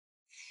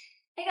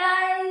Hey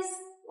guys,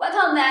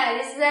 welcome back.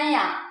 This is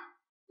Anya.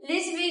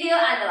 This video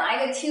I'd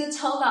like to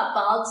talk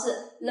about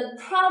the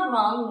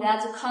problem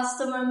that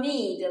customer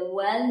meet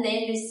when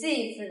they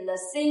receive the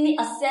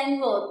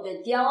semi-assembled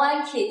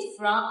DIY kit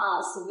from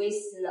us with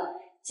the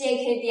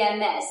JK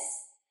BMS.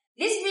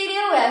 This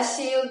video will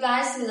show you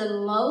guys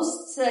the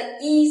most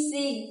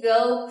easy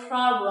go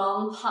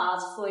problem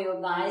part for you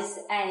guys,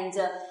 and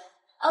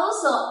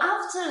also,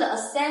 after the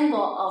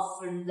assemble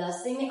of the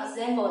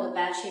semi-assembled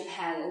battery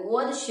pack,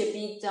 what should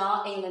be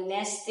done in the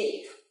next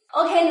step?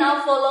 Okay,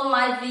 now follow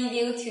my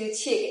video to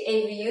check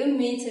if you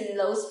meet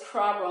those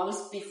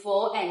problems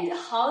before and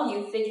how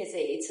you fix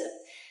it.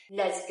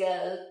 Let's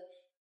go.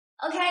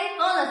 Okay,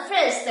 for the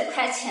first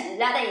question,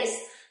 that is,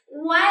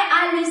 why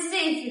I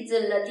received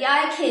the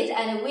DI kit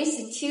and with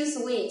 2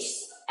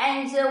 switches,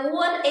 and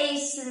what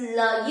is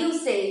the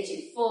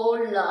usage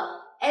for the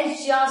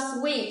adjust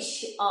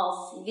switch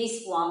of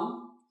this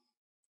one?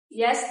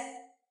 Yes,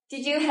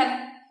 did you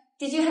have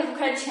a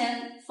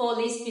question for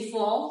this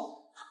before?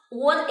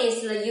 What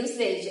is the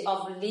usage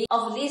of this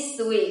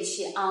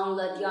switch on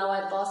the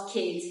DIY box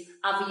kit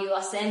after you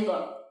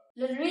assemble?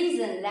 The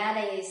reason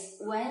that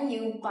is, when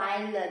you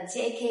buy the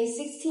JK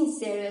 16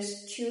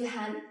 series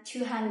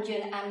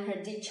 200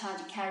 ampere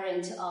discharge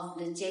current of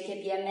the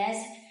JK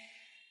BMS,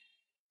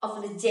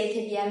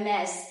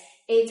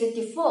 it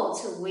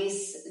defaults with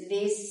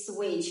this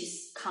switch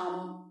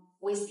come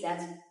with that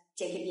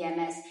JK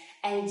BMS.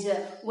 And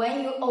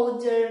when you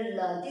order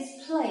the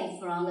display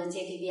from the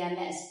JK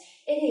BMS,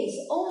 it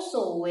is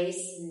also with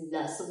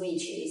the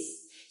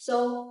switches.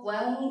 So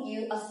when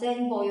you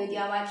assemble your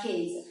DIY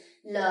kit,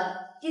 the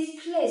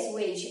display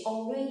switch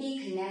already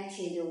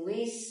connected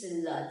with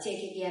the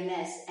JK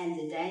BMS, and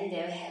then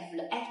they have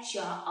the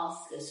extra of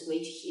the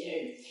switch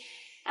here.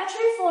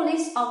 Actually, for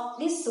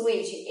this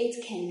switch, it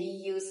can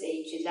be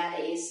usage, that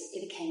is,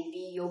 it can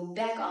be your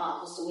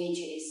backup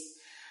switches.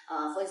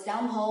 For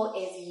example,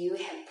 if you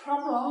have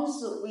problems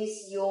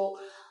with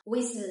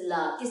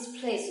the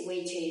display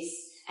switches,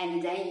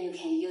 and then you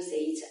can use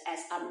it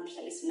as a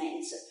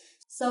replacement.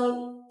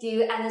 So, do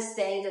you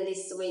understand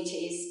this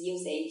switch's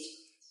usage?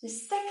 The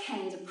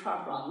second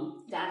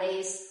problem, that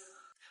is,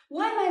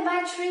 why my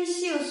battery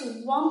shows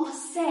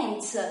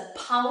 1%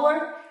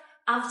 power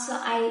after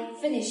I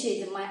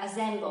finished my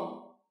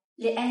assemble?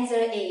 The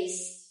answer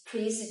is,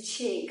 please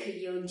check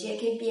your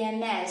JK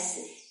BMS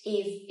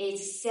if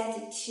it's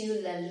set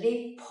to the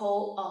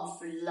LiPo of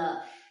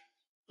the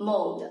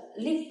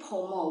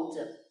LiPo mode.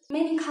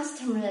 Many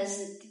customers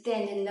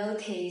didn't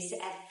notice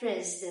at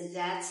first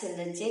that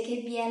the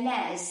JK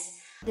BMS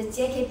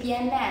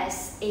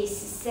is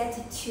set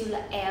to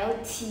the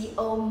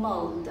LTO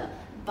mode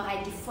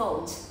by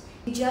default.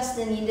 You just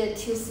needed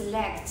to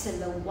select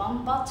the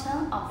one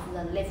button of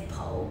the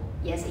LiPo.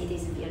 Yes, it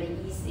is very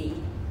easy.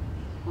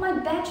 My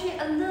battery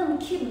alarm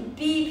keeps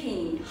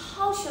beeping.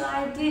 How should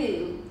I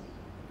do?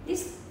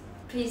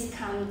 Please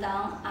calm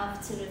down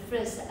after the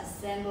first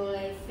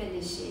assembly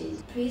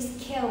finishes. Please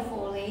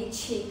carefully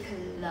check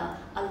the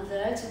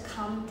alert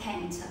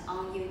content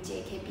on your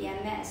JK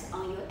BMS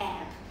on your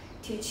app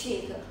to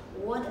check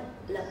what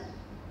the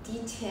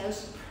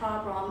details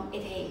problem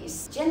it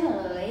is.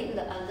 Generally,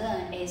 the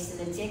alarm is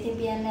the JK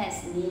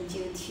BMS needs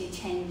you to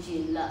change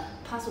the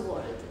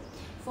password.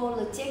 For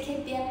the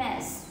JK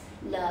BMS,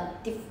 the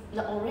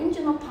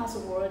original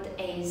password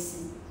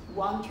is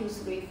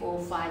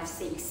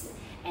 123456,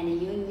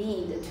 and you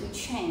need to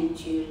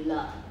change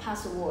the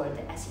password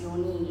as you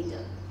need.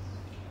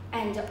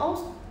 And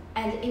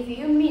if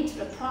you meet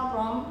the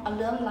problem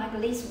alarm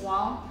like this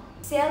one,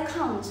 cell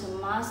count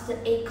must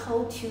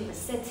equal to the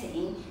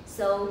setting,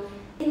 so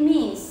it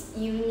means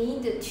you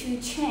need to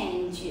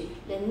change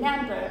the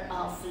number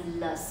of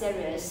the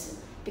series,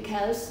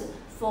 because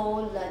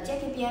for the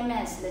JK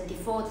BMS, the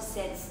default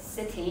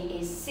setting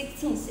is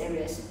 16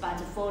 series, but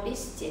for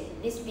this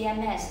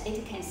BMS,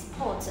 it can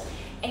support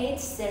 8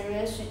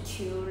 series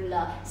to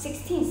the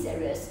 16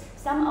 series.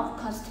 Some of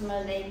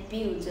customers, they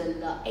build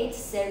the 8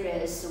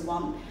 series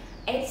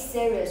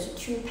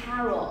 2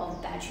 parallel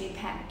of battery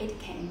pack. It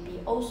can be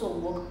also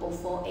workable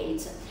for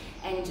 8,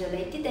 and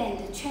they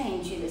didn't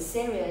change the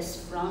series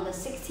from the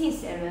 16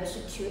 series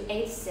to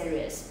 8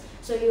 series.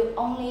 So you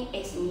only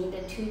need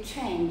to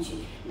change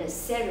the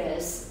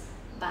series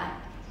at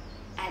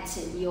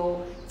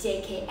your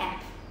JK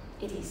app.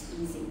 It is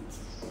easy.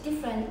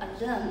 Different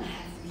alarms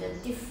have the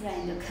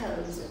different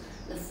codes.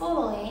 The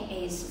following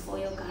is for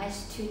you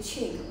guys to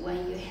check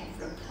when you have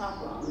the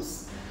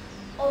problems.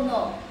 Oh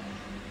no,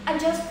 I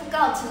just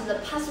forgot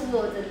the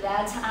password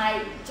that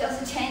I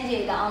just changed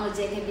it on the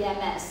JK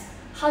BMS.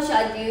 How should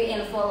I do in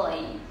the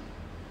following?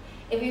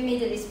 If you meet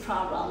this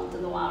problem,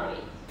 don't worry.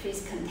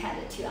 Please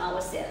contact to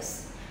our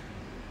sales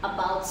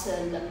about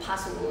the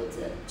password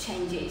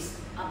changes,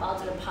 about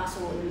the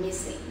password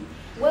missing.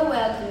 We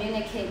will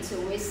communicate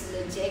with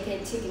the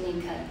JK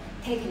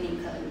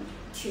technician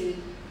to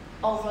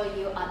offer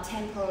you a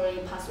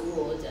temporary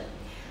password.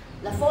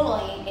 The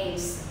following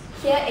is,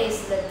 here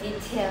is the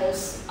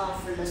details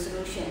of the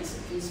solutions.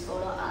 Please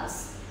follow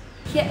us.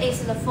 Here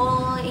is the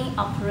following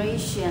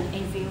operation.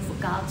 If you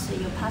forgot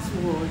your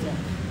password,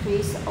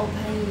 please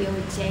open your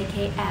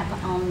JK app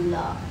on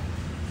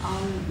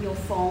your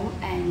phone,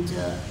 and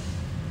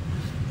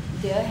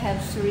there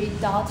have 3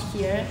 dots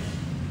here,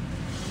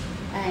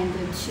 and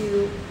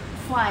to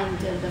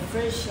find your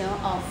version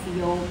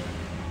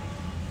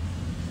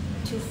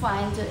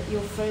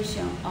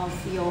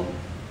of your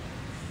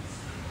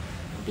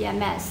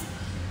BMS,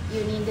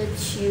 you need to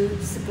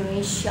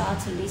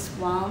screenshot this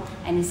one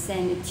and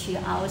send it to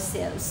our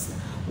sales.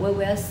 We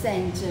will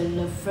send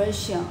the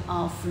version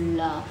of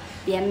the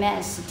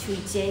BMS to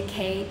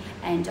JK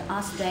and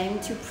ask them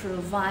to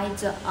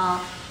provide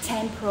a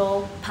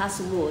temporary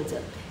password.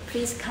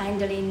 Please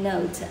kindly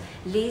note,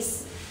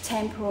 this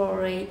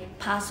temporary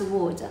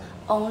password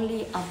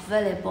only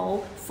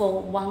available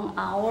for 1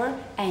 hour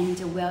and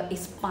will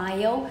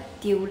expire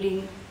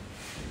during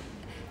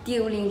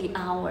the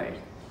hour.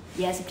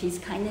 Yes, please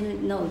kindly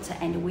note,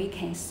 and we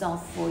can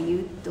solve for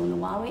you. Don't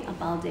worry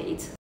about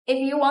it. If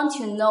you want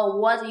to know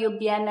what your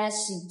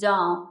BMS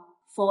done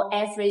for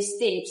every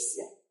steps,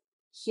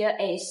 here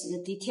is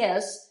the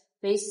details.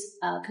 Please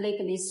click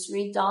these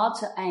 3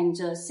 dots and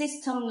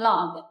system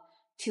log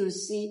to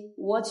see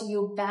what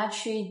your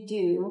battery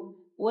do,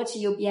 what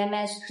your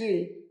BMS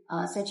do,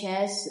 such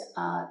as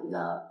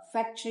the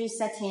factory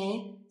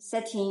setting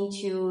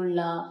to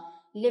the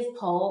lift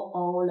pole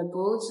or the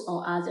boots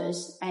or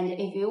others. And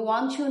if you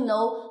want to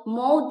know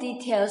more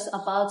details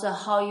about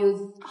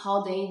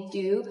how they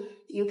do,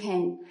 you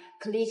can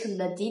click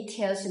the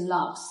details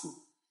logs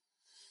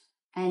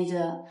and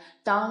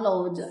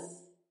download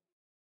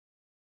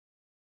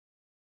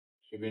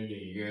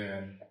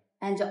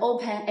and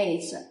open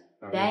it.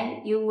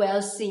 Then you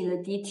will see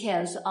the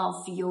details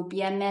of your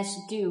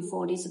BMS do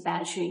for this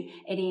battery.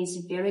 It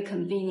is very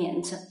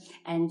convenient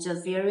and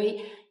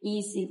very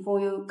easy for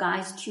you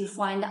guys to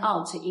find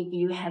out if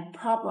you have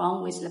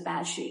problem with the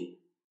battery.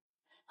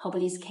 Hope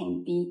this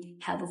can be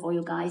helpful for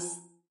you guys.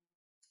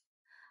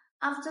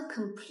 After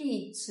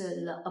complete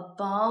the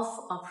above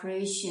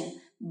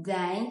operation,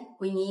 then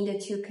we need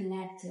to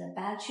connect the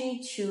battery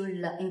to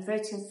the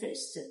inverter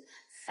first,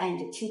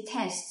 and to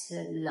test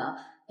the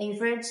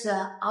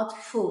inverter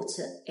output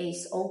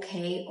is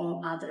okay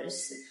on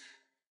others.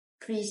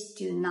 Please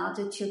do not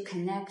to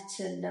connect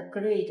the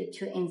grid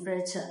to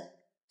inverter,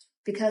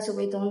 because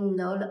we don't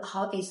know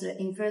how is the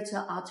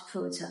inverter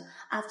output.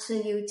 After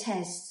you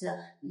test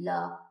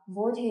the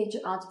voltage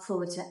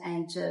output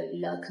and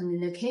the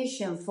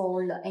communication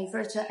for the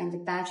inverter and the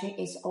battery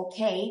is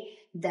okay,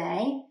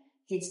 then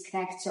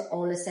disconnect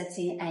all the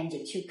settings and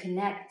to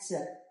connect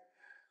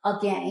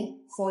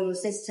again for your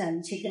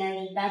system to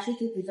connect the battery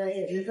to the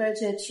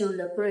inverter to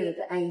the grid.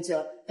 And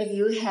if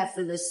you have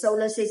the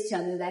solar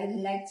system, then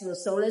connect the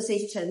solar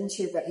system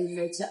to the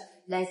inverter.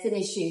 Then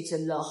finish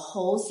the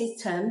whole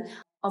system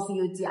of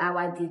your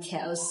DIY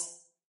details.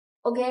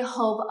 Okay,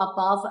 hope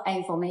above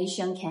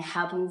information can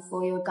help you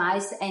for you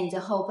guys, and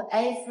hope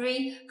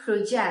every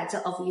project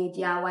of your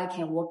DIY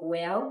can work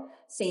well.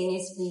 See you in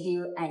this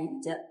video,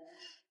 and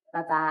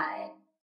bye bye.